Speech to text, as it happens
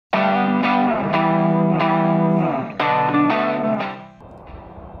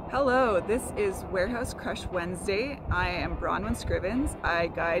Hello, this is Warehouse Crush Wednesday. I am Bronwyn Scrivens. I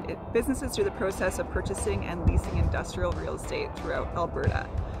guide businesses through the process of purchasing and leasing industrial real estate throughout Alberta.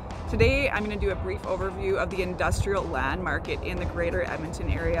 Today I'm going to do a brief overview of the industrial land market in the Greater Edmonton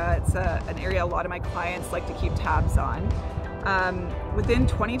area. It's an area a lot of my clients like to keep tabs on. Within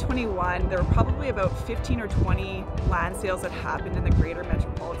 2021, there were probably about 15 or 20 land sales that happened in the Greater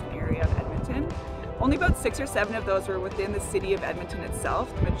Metropolitan area of Edmonton. Only about 6 or 7 of those were within the city of Edmonton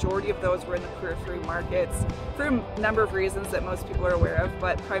itself. The majority of those were in the periphery markets for a number of reasons that most people are aware of,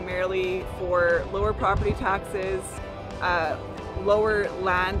 but primarily for lower property taxes, lower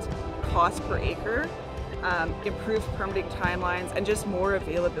land cost per acre, improved permitting timelines, and just more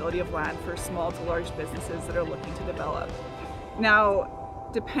availability of land for small to large businesses that are looking to develop. Now,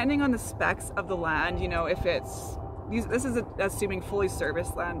 depending on the specs of the land, if it's this is assuming fully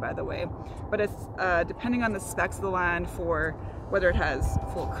serviced land, by the way, but it's depending on the specs of the land for whether it has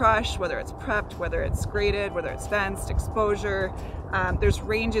full crush, whether it's prepped, whether it's graded, whether it's fenced, exposure. There's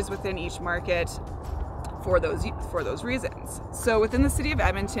ranges within each market for those reasons. So within the city of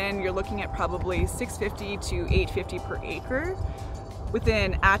Edmonton, you're looking at probably $650 to $850 per acre.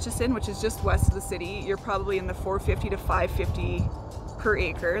 Within Atchison, which is just west of the city, you're probably in the $450 to $550 per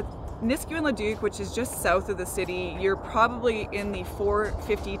acre. Nisku and Leduc, which is just south of the city, you're probably in the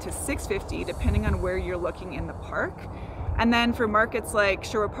 $450 to $650, depending on where you're looking in the park. And then for markets like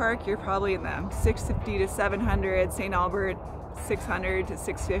Sherwood Park, you're probably in them $650 to $700, St. Albert $600 to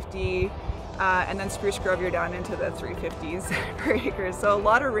 $650, and then Spruce Grove you're down into the $350s per acre. So a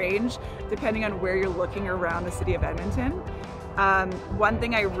lot of range depending on where you're looking around the city of Edmonton. One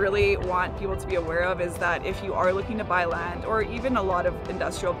thing I really want people to be aware of is that if you are looking to buy land or even a lot of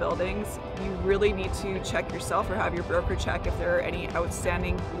industrial buildings, you really need to check yourself or have your broker check if there are any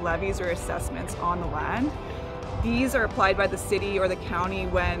outstanding levies or assessments on the land. These are applied by the city or the county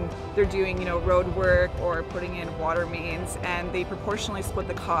when they're doing, road work or putting in water mains, and they proportionally split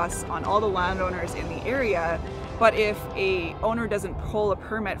the costs on all the landowners in the area. But if a owner doesn't pull a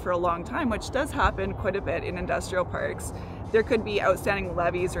permit for a long time, which does happen quite a bit in industrial parks, there could be outstanding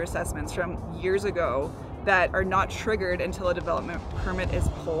levies or assessments from years ago that are not triggered until a development permit is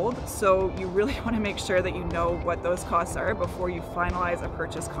pulled. So you really want to make sure that you know what those costs are before you finalize a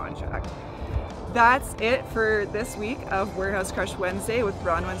purchase contract. That's it for this week of Warehouse Crush Wednesday with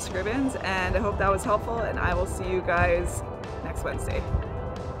Bronwyn Scrivens, and I hope that was helpful, and I will see you guys next Wednesday.